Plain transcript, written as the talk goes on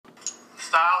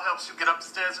Style helps you get up the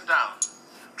stairs and down.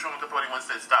 Truman Capote once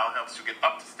said style helps you get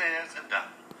up the stairs and down.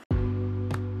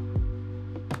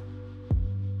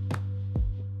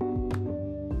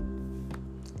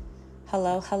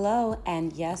 Hello,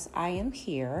 and yes, I am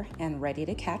here and ready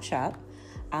to catch up.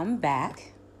 I'm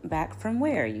back from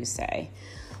where, you say?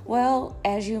 Well,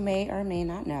 as you may or may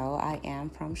not know, I am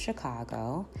from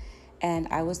Chicago, and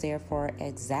I was there for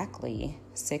exactly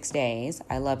 6 days.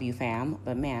 I love you, fam,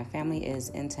 but man, family is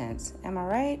intense. Am I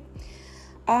right?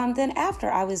 Then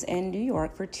after I was in New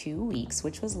York for 2 weeks,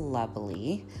 which was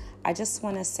lovely, I just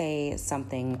want to say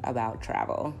something about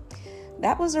travel.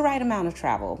 That was the right amount of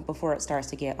travel before it starts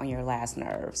to get on your last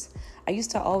nerves. I used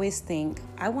to always think,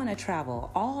 I want to travel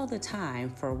all the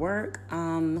time for work.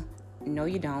 No,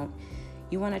 you don't.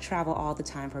 You want to travel all the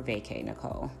time for vacay,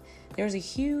 Nicole. There's a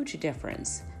huge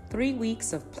difference. 3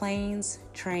 weeks of planes,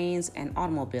 trains, and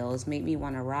automobiles made me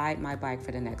want to ride my bike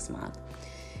for the next month.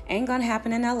 Ain't gonna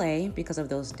happen in LA because of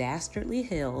those dastardly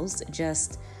hills,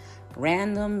 just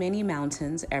random mini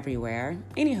mountains everywhere.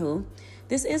 Anywho,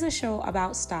 this is a show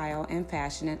about style and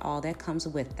fashion and all that comes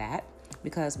with that,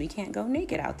 because we can't go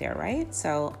naked out there, right?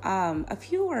 So a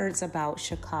few words about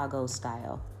Chicago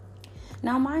style.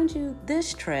 Now, mind you,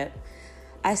 this trip,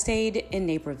 I stayed in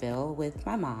Naperville with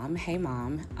my mom. Hey,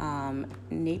 Mom.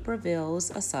 Naperville's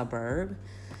a suburb.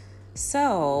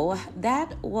 So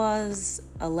that was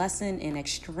a lesson in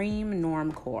extreme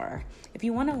normcore. If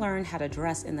you want to learn how to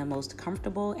dress in the most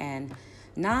comfortable and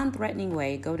non-threatening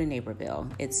way, go to Naperville.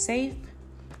 It's safe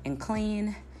and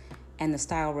clean, and the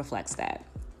style reflects that.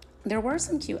 There were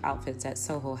some cute outfits at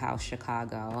Soho House,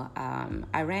 Chicago.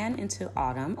 I ran into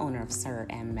Autumn, owner of Sir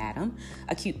and Madam,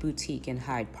 a cute boutique in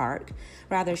Hyde Park.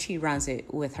 Rather, she runs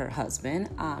it with her husband.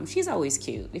 She's always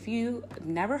cute. If you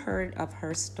never heard of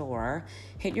her store,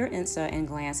 hit your Insta and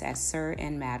glance at Sir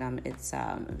and Madam. It's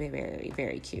very, very,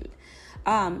 very cute.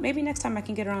 Maybe next time I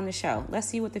can get her on the show. Let's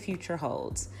see what the future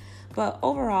holds. But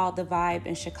overall, the vibe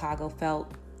in Chicago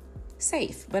felt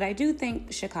safe, but I do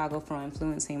thank Chicago for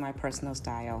influencing my personal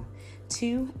style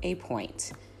to a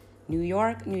point. New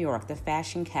York, the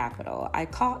fashion capital. I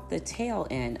caught the tail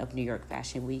end of New York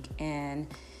Fashion Week, and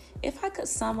if I could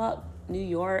sum up New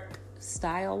York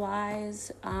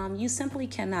style-wise, you simply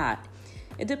cannot.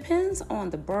 It depends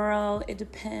on the borough, it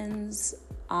depends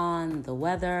on the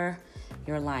weather,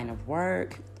 your line of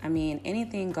work. I mean,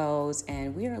 anything goes,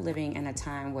 and we are living in a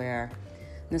time where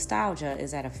nostalgia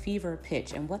is at a fever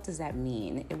pitch. And what does that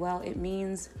mean? Well, it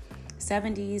means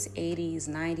 70s, 80s,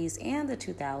 90s, and the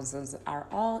 2000s are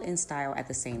all in style at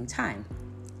the same time.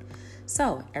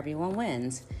 So everyone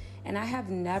wins. And I have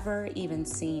never even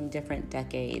seen different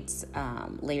decades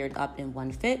layered up in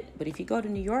one fit. But if you go to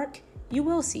New York, you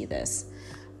will see this.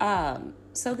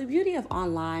 So the beauty of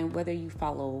online, whether you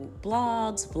follow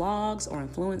blogs, vlogs, or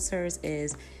influencers,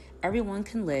 is everyone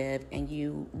can live, and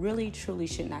you really truly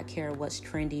should not care what's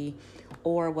trendy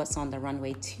or what's on the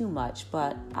runway too much,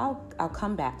 but I'll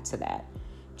come back to that.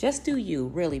 Just do you,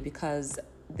 really, because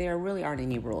there really aren't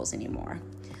any rules anymore.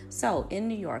 So in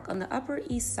New York, on the Upper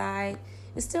East Side,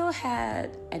 it still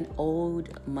had an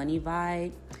old money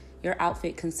vibe. Your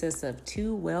outfit consists of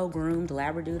 2 well-groomed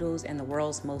labradoodles and the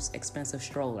world's most expensive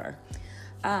stroller.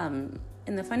 In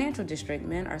the financial district,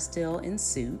 men are still in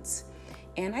suits.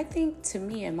 And I think, to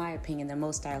me, in my opinion, the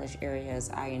most stylish areas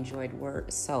I enjoyed were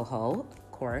Soho,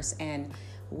 of course, and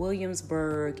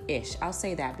Williamsburg-ish. I'll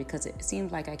say that because it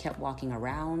seemed like I kept walking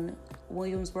around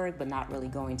Williamsburg, but not really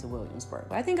going to Williamsburg.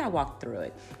 But I think I walked through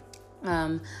it.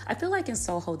 I feel like in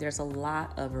Soho, there's a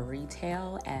lot of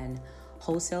retail and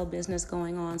wholesale business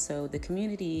going on. So the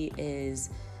community is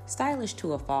stylish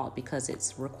to a fault because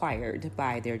it's required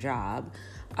by their job.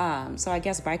 So I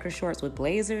guess biker shorts with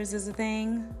blazers is a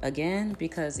thing again,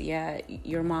 because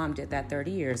your mom did that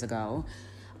 30 years ago.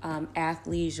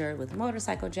 Athleisure with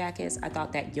motorcycle jackets. I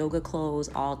thought that yoga clothes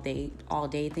all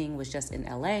day thing was just in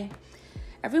LA.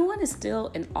 Everyone is still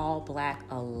in all black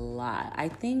a lot. I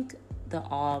think the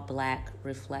all black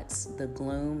reflects the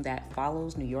gloom that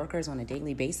follows New Yorkers on a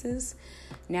daily basis.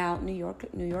 Now, New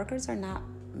Yorkers are not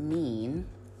mean.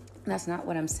 That's not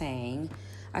what I'm saying.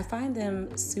 I find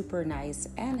them super nice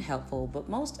and helpful, but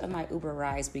most of my Uber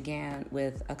rides began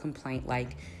with a complaint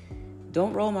like,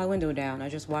 "Don't roll my window down, I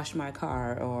just washed my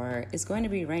car," or "It's going to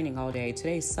be raining all day,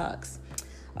 today sucks."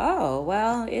 Oh,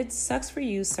 well, it sucks for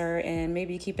you, sir, and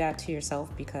maybe keep that to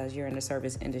yourself because you're in the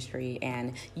service industry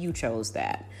and you chose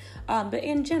that. But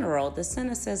in general, the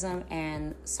cynicism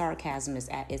and sarcasm is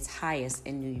at its highest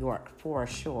in New York, for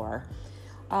sure.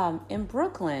 In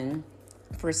Brooklyn,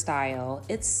 for style,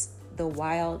 it's the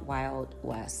wild, wild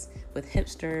west with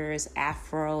hipsters,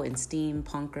 afro, and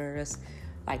steampunkers.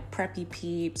 like preppy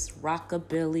peeps,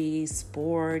 rockabilly,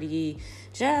 sporty,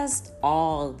 just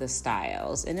all the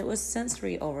styles. And it was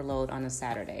sensory overload on a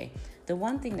Saturday. The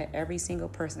one thing that every single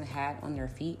person had on their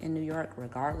feet in New York,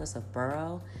 regardless of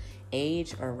borough,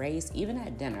 age, or race, even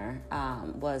at dinner,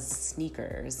 was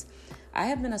sneakers. I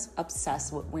have been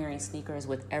obsessed with wearing sneakers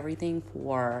with everything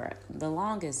for the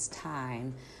longest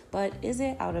time, but is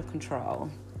it out of control?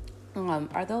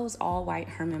 Are those all-white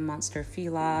Herman Munster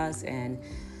Filas and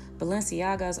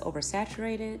Balenciagas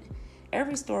oversaturated?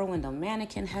 Every store window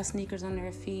mannequin has sneakers on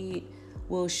their feet.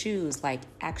 Will shoes, like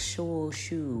actual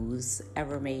shoes,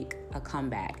 ever make a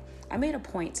comeback? I made a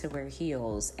point to wear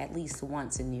heels at least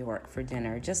once in New York for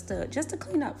dinner, just to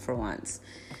clean up for once.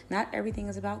 Not everything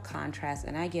is about contrast,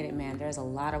 and I get it, man. There's a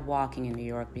lot of walking in New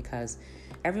York because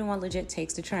everyone legit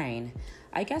takes the train.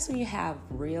 I guess when you have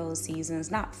real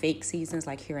seasons, not fake seasons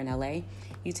like here in LA,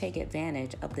 you take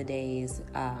advantage of the days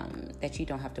that you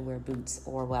don't have to wear boots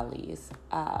or wellies.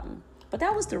 But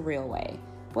that was the real way.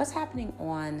 What's happening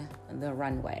on the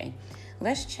runway?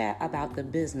 Let's chat about the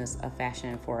business of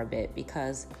fashion for a bit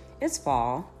because it's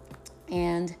fall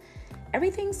and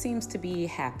everything seems to be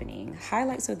happening.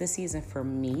 Highlights of the season for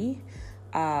me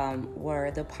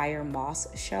were the Pyer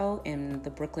Moss show in the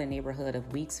Brooklyn neighborhood of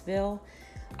Weeksville.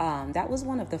 That was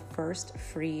one of the first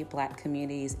free Black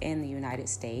communities in the United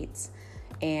States,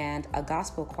 and a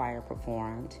gospel choir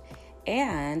performed.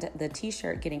 And the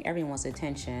t-shirt getting everyone's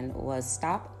attention was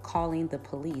 "Stop Calling the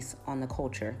Police on the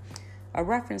Culture," a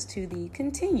reference to the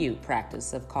continued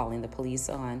practice of calling the police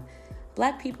on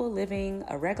Black people living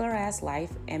a regular-ass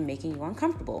life and making you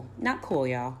uncomfortable. Not cool,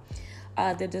 y'all.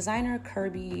 The designer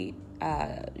Kirby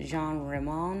Jean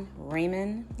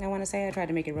Raymond, I want to say, I tried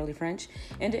to make it really French,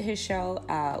 ended his show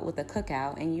with a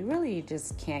cookout, and you really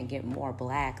just can't get more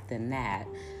Black than that.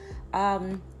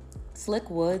 Slick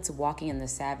Woods walking in the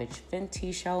Savage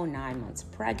Fenty show, 9 months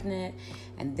pregnant,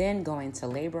 and then going to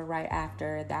labor right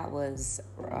after. That was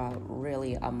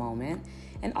really a moment.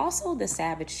 And also the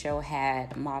Savage show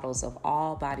had models of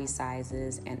all body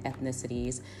sizes and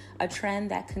ethnicities, a trend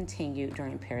that continued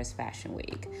during Paris Fashion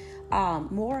Week.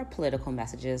 More political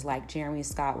messages, like Jeremy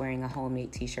Scott wearing a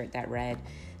homemade t-shirt that read,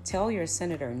 "Tell your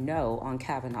senator no" on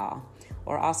Kavanaugh,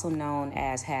 or also known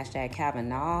as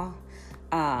 #Kavanaugh,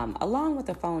 along with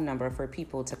a phone number for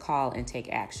people to call and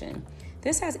take action.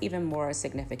 This has even more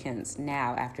significance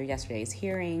now after yesterday's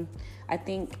hearing. I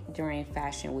think during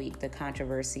Fashion Week, the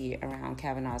controversy around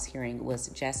Kavanaugh's hearing was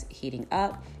just heating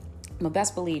up. But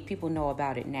best believe people know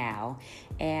about it now.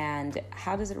 And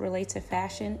how does it relate to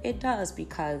fashion? It does,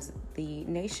 because the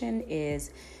nation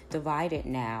is divided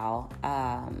now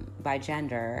by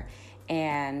gender.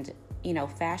 And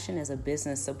fashion is a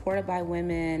business supported by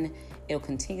women. It'll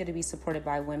continue to be supported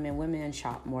by women. Women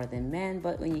shop more than men.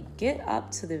 But when you get up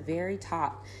to the very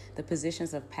top, the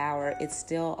positions of power, it's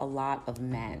still a lot of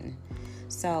men.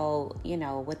 So,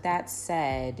 with that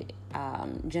said,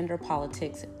 gender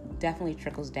politics definitely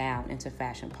trickles down into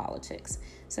fashion politics.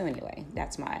 So anyway,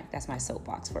 that's my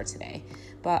soapbox for today.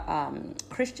 But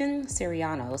Christian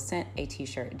Siriano sent a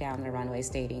t-shirt down the runway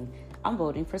stating, "I'm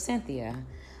voting for Cynthia,"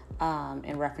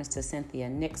 in reference to Cynthia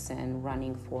Nixon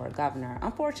running for governor.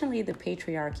 Unfortunately, the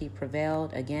patriarchy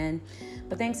prevailed again,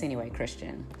 but thanks anyway,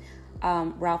 Christian.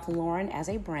 Ralph Lauren as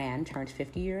a brand turned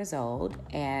 50 years old,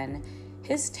 and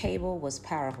his table was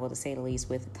powerful, to say the least,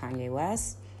 with Kanye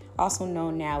West, also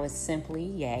known now as simply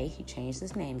Ye. He changed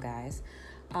his name, guys.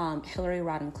 Hillary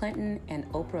Rodham Clinton and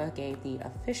Oprah gave the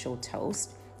official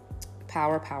toast,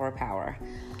 "Power, power, power."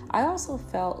 I also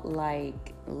felt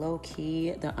like,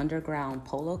 low-key, the underground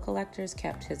polo collectors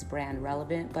kept his brand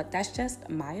relevant, but that's just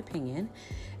my opinion.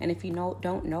 And if you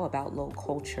don't know about low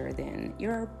culture, then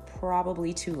you're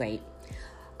probably too late.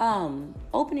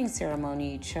 Opening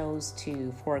ceremony chose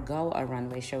to forego a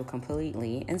runway show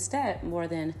completely. Instead, more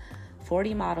than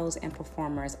 40 models and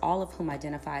performers, all of whom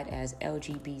identified as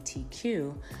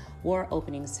LGBTQ, wore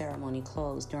opening ceremony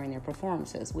clothes during their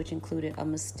performances, which included a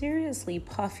mysteriously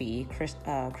puffy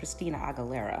Christina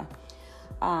Aguilera.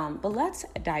 But let's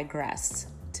digress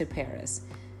to Paris.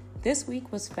 This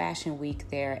week was Fashion Week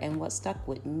there, and what stuck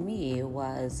with me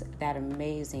was that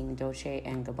amazing Dolce &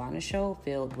 Gabbana show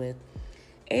filled with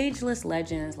ageless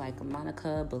legends like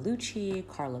Monica Bellucci,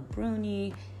 Carla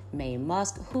Bruni, Mae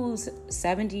Musk, who's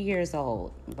 70 years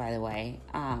old, by the way,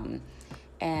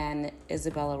 and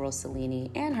Isabella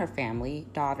Rossellini and her family,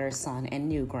 daughter, son, and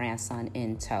new grandson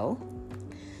in tow.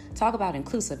 Talk about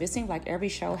inclusive. It seemed like every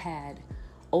show had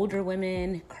older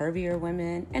women, curvier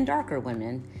women, and darker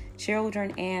women,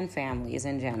 children, and families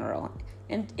in general.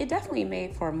 And it definitely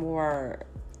made for a more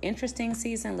interesting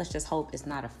season. Let's just hope it's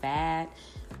not a fad.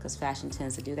 because fashion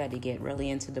tends to do that. They get really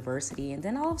into diversity, and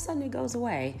then all of a sudden it goes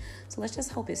away. So let's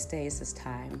just hope it stays this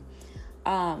time.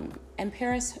 And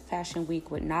Paris Fashion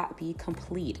Week would not be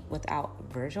complete without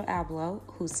Virgil Abloh,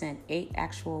 who sent 8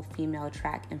 actual female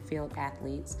track and field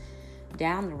athletes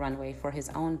down the runway for his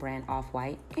own brand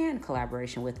Off-White and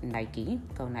collaboration with Nike.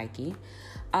 Go Nike.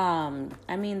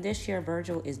 This year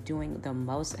Virgil is doing the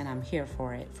most, and I'm here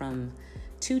for it. From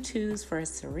tutus for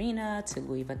Serena to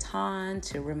Louis Vuitton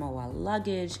to Rimowa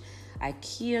luggage,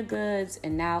 IKEA goods,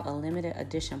 and now a limited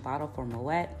edition bottle for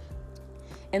Moet.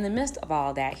 In the midst of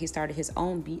all that, he started his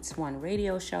own Beats One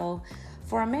radio show.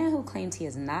 For a man who claims he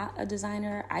is not a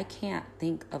designer, I can't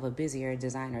think of a busier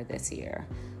designer this year.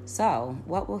 So,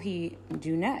 what will he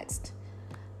do next?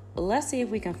 Let's see if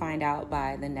we can find out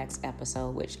by the next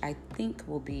episode, which I think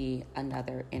will be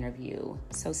another interview.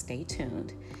 So stay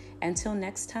tuned. Until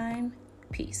next time,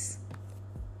 peace.